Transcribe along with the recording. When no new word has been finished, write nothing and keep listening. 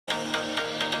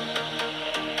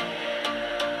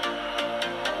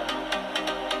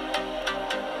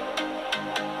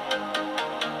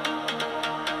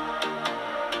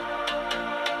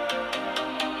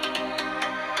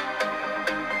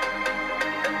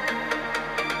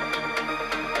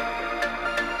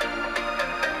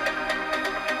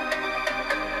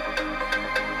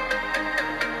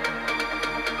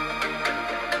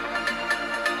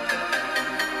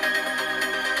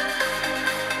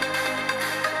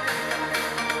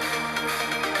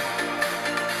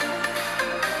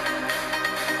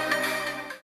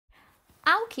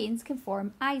alkanes can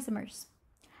form isomers.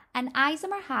 An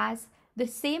isomer has the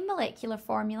same molecular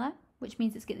formula, which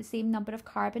means it's got the same number of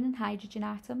carbon and hydrogen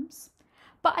atoms,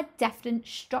 but a different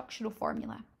structural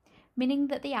formula, meaning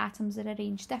that the atoms are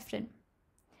arranged different.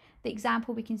 The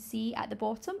example we can see at the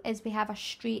bottom is we have a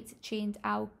straight-chained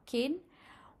alkane,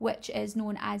 which is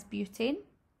known as butane.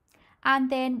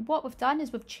 And then what we've done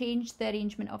is we've changed the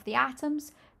arrangement of the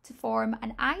atoms to form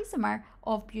an isomer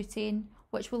of butane,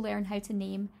 which we'll learn how to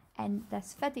name in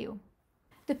this video.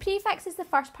 The prefix is the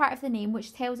first part of the name,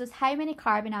 which tells us how many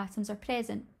carbon atoms are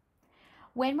present.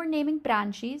 When we're naming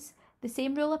branches, the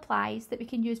same rule applies, that we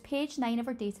can use page 9 of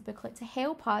our data booklet to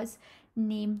help us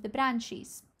name the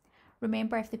branches.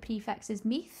 Remember, if the prefix is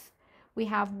meth, we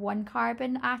have 1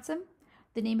 carbon atom.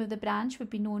 The name of the branch would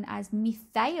be known as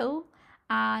methyl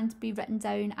and be written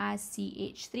down as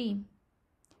CH3.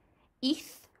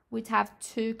 Eth would have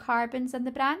 2 carbons in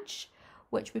the branch,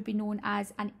 which would be known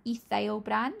as an ethyl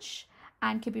branch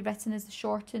and could be written as the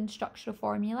shortened structural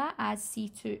formula as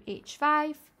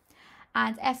C2H5.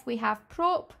 And if we have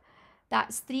prop,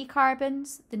 that's 3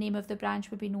 carbons, the name of the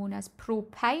branch would be known as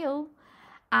propyl,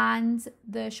 and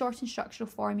the shortened structural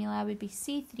formula would be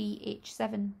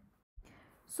C3H7.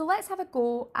 So let's have a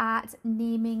go at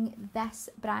naming this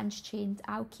branch-chained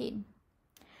alkane.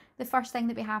 The first thing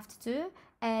that we have to do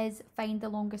is find the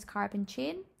longest carbon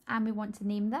chain, and we want to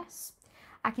name this.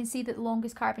 I can see that the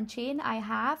longest carbon chain I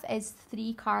have is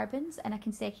 3 carbons in a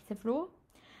consecutive row.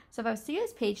 So if I was to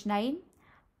use page 9,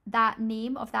 that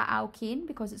name of that alkane,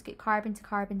 because it's got carbon to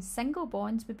carbon single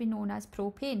bonds, would be known as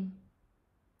propane.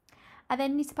 I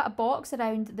then need to put a box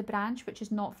around the branch which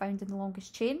is not found in the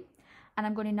longest chain, and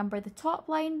I'm going to number the top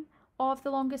line of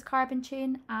the longest carbon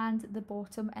chain and the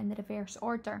bottom in the reverse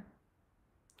order.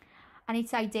 I need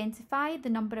to identify the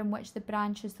number in which the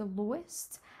branch is the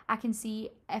lowest. I can see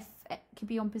if it could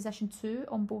be on position 2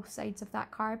 on both sides of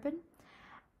that carbon,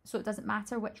 so it doesn't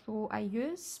matter which row I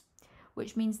use,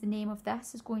 which means the name of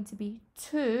this is going to be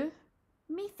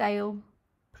 2-methyl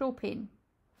propane.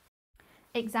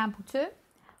 Example 2,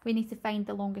 we need to find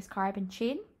the longest carbon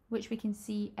chain, which we can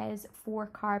see is 4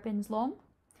 carbons long.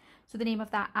 So the name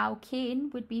of that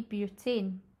alkane would be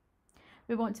butane.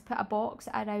 We want to put a box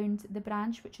around the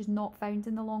branch which is not found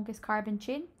in the longest carbon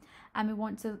chain, and we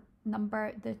want to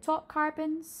number the top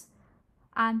carbons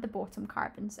and the bottom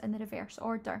carbons in the reverse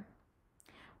order.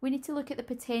 We need to look at the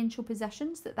potential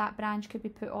positions that that branch could be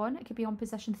put on. It could be on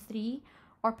position 3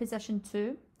 or position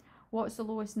 2. What's the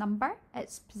lowest number?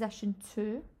 It's position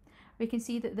 2. We can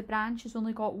see that the branch has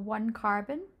only got 1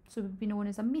 carbon, so it would be known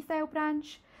as a methyl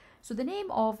branch. So the name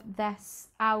of this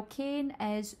alkane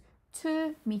is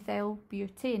 2-methyl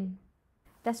butane.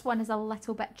 This one is a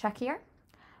little bit trickier.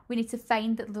 We need to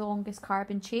find the longest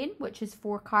carbon chain, which is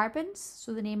 4 carbons.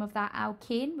 So the name of that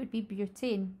alkane would be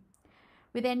butane.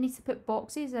 We then need to put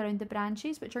boxes around the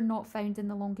branches which are not found in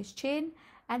the longest chain,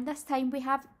 and this time we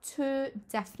have 2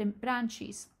 different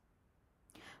branches.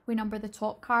 We number the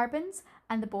top carbons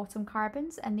and the bottom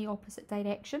carbons in the opposite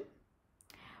direction.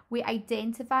 We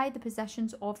identify the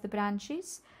positions of the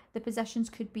branches. The positions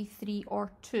could be 3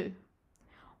 or 2.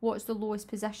 What's the lowest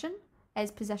position?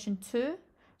 Is position 2.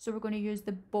 So we're going to use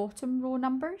the bottom row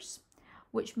numbers,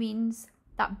 which means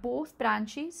that both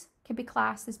branches can be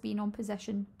classed as being on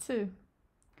position 2.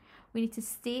 We need to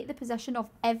state the position of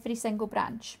every single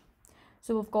branch.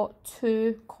 So we've got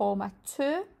 2,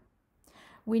 2.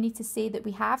 We need to say that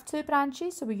we have 2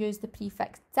 branches, so we use the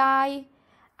prefix di,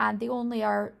 and they only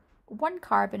are 1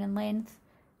 carbon in length,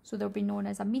 so they'll be known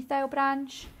as a methyl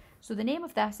branch. So the name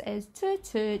of this is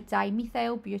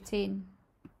 2,2-dimethyl butane.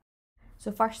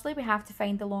 So firstly, we have to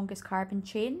find the longest carbon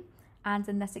chain, and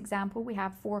in this example we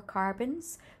have 4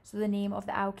 carbons, so the name of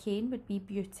the alkane would be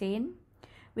butane.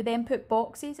 We then put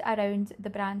boxes around the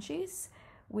branches.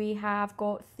 We have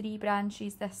got 3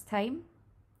 branches this time.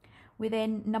 We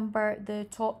then number the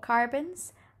top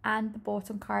carbons and the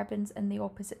bottom carbons in the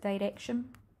opposite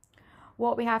direction.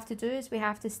 What we have to do is we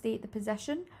have to state the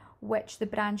position which the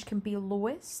branch can be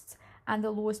lowest, and the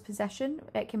lowest position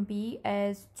it can be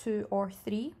is 2 or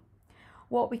 3.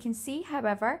 What we can see,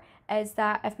 however, is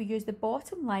that if we use the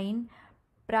bottom line,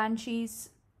 branches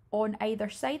on either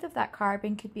side of that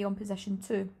carbon could be on position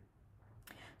 2.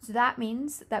 So that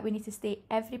means that we need to state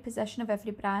every position of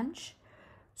every branch.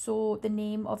 So the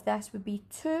name of this would be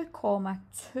 2,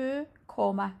 2,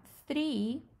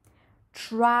 3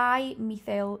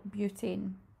 trimethyl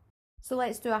butane. So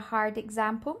let's do a hard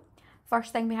example.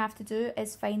 First thing we have to do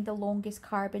is find the longest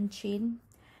carbon chain.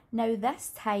 Now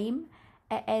this time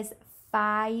it is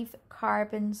 5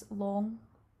 carbons long,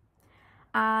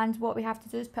 and what we have to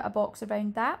do is put a box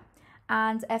around that,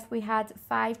 And if we had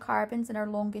 5 carbons in our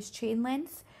longest chain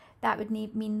length, that would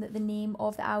mean that the name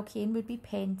of the alkane would be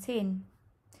pentane.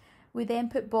 We then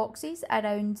put boxes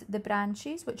around the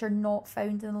branches which are not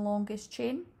found in the longest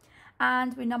chain,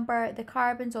 and we number the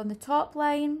carbons on the top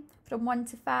line from 1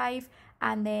 to 5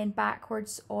 and then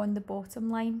backwards on the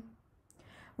bottom line.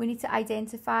 We need to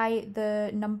identify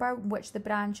the number which the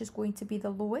branch is going to be the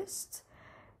lowest.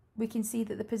 We can see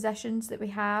that the positions that we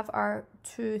have are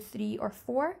 2, 3 or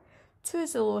 4. 2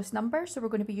 is the lowest number, so we're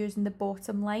going to be using the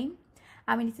bottom line,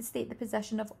 and we need to state the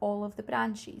position of all of the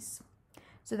branches.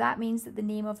 So that means that the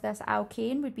name of this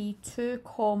alkane would be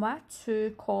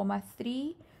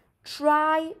 2,2,3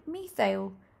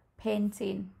 trimethyl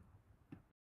pentane.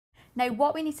 Now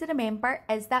what we need to remember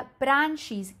is that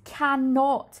branches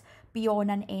cannot be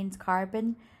on an end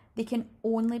carbon. They can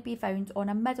only be found on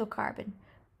a middle carbon.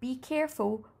 Be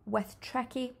careful with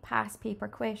tricky past paper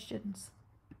questions.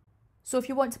 So if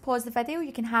you want to pause the video,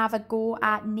 you can have a go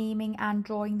at naming and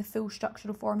drawing the full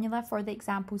structural formula for the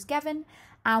examples given,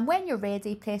 and when you're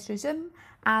ready, press resume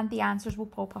and the answers will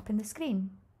pop up in the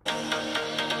screen.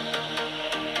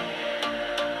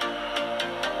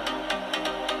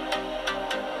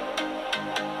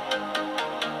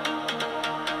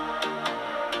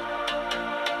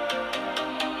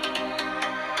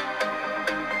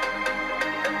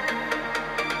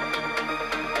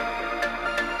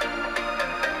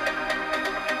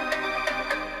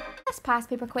 Past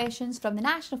paper questions from the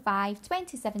National 5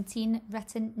 2017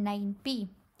 written 9B.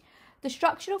 The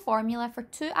structural formula for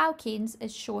 2 alkanes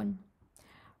is shown.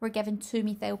 We're given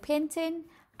 2-methylpentane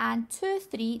and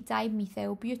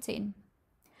 2,3-dimethylbutane.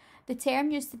 The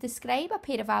term used to describe a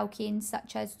pair of alkanes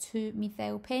such as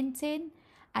 2-methylpentane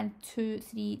and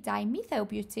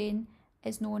 2,3-dimethylbutane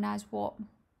is known as what?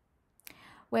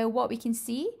 Well, what we can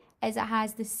see is it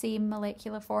has the same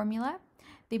molecular formula.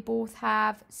 They both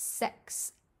have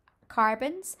 6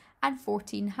 carbons and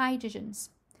 14 hydrogens,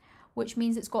 which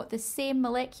means it's got the same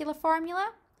molecular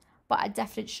formula but a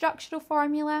different structural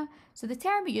formula, so the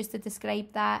term we use to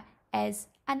describe that is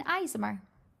an isomer.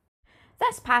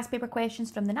 This past paper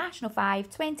questions from the National 5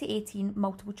 2018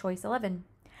 multiple choice 11.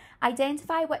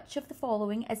 Identify which of the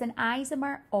following is an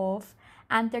isomer of,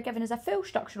 and they're given as a full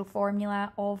structural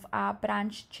formula of a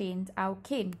branch chained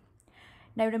alkane.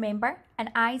 Now remember,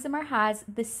 an isomer has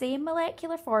the same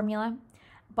molecular formula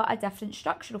but a different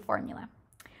structural formula.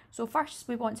 So first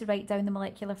we want to write down the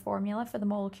molecular formula for the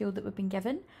molecule that we've been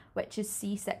given, which is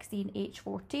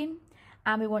C16H14,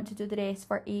 and we want to do the rest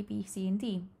for A, B, C and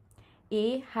D.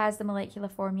 A has the molecular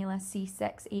formula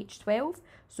C6H12,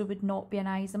 so would not be an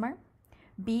isomer.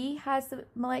 B has the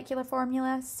molecular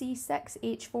formula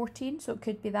C6H14, so it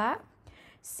could be that.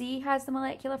 C has the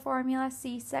molecular formula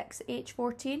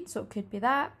C6H14, so it could be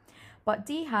that. But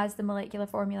D has the molecular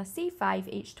formula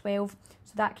C5H12,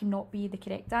 so that cannot be the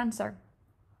correct answer.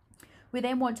 We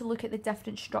then want to look at the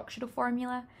different structural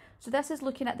formula. So this is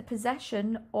looking at the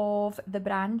position of the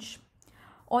branch.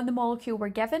 On the molecule we're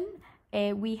given,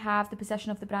 we have the position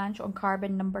of the branch on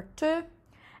carbon number 2.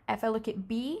 If I look at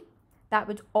B, that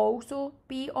would also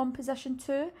be on position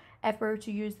 2 if we were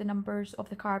to use the numbers of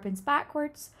the carbons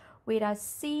backwards, whereas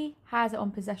C has it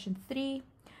on position 3.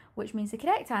 Which means the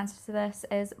correct answer to this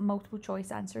is multiple choice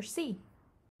answer C.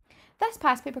 This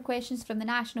past paper questions from the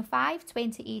National 5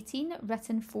 2018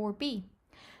 written 4B.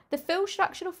 The full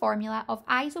structural formula of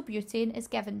isobutane is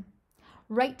given.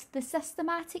 Write the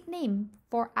systematic name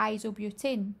for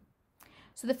isobutane.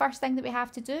 So the first thing that we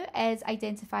have to do is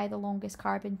identify the longest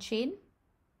carbon chain.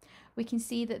 We can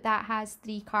see that that has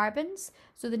 3 carbons,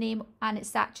 so the name, and it's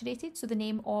saturated, so the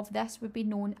name of this would be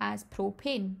known as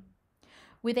propane.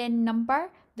 We then number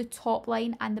the top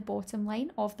line and the bottom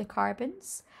line of the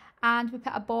carbons, and we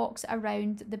put a box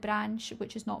around the branch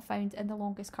which is not found in the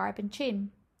longest carbon chain.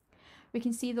 We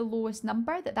can see the lowest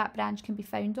number that that branch can be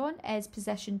found on is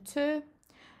position 2,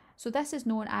 so this is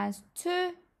known as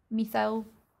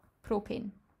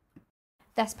 2-methylpropane.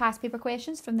 This past paper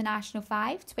questions from the National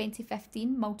 5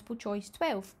 2015 multiple choice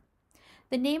 12.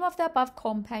 The name of the above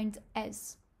compound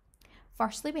is.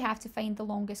 Firstly, we have to find the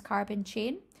longest carbon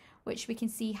chain, which we can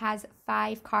see has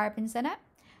 5 carbons in it,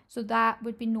 so that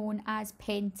would be known as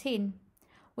pentane,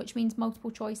 which means multiple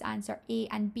choice answer A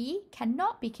and B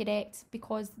cannot be correct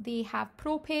because they have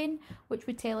propane, which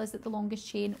would tell us that the longest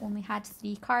chain only had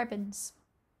 3 carbons.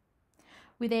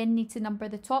 We then need to number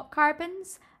the top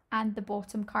carbons and the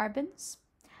bottom carbons,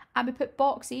 and we put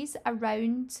boxes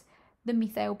around the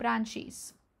methyl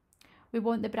branches. We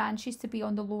want the branches to be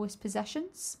on the lowest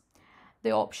positions.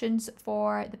 The options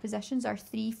for the positions are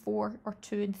 3, 4 or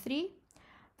 2 and 3.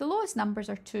 The lowest numbers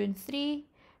are 2 and 3,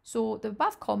 So the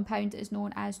above compound is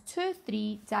known as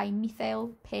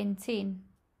 2,3-dimethyl-pentane.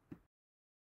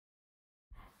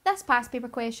 This past paper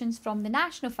questions from the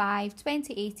National 5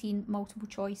 2018 multiple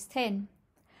choice 10.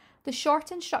 The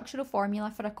shortened structural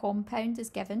formula for a compound is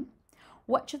given.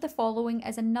 Which of the following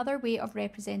is another way of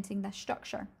representing this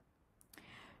structure?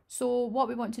 So what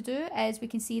we want to do is we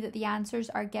can see that the answers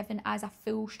are given as a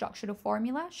full structural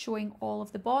formula showing all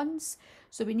of the bonds.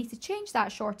 So we need to change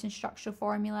that shortened structural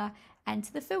formula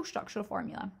into the full structural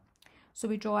formula. So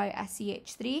we draw out a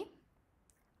CH3,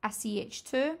 a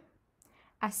CH2,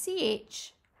 a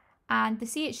CH, and the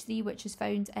CH3, which is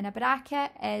found in a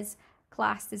bracket, is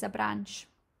classed as a branch.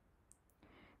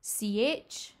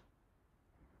 CH,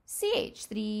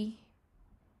 CH3,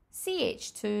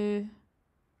 CH2,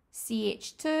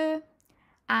 CH2,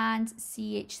 and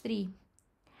CH3.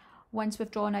 Once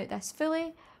we've drawn out this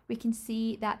fully, we can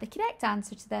see that the correct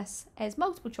answer to this is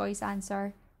multiple choice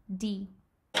answer D.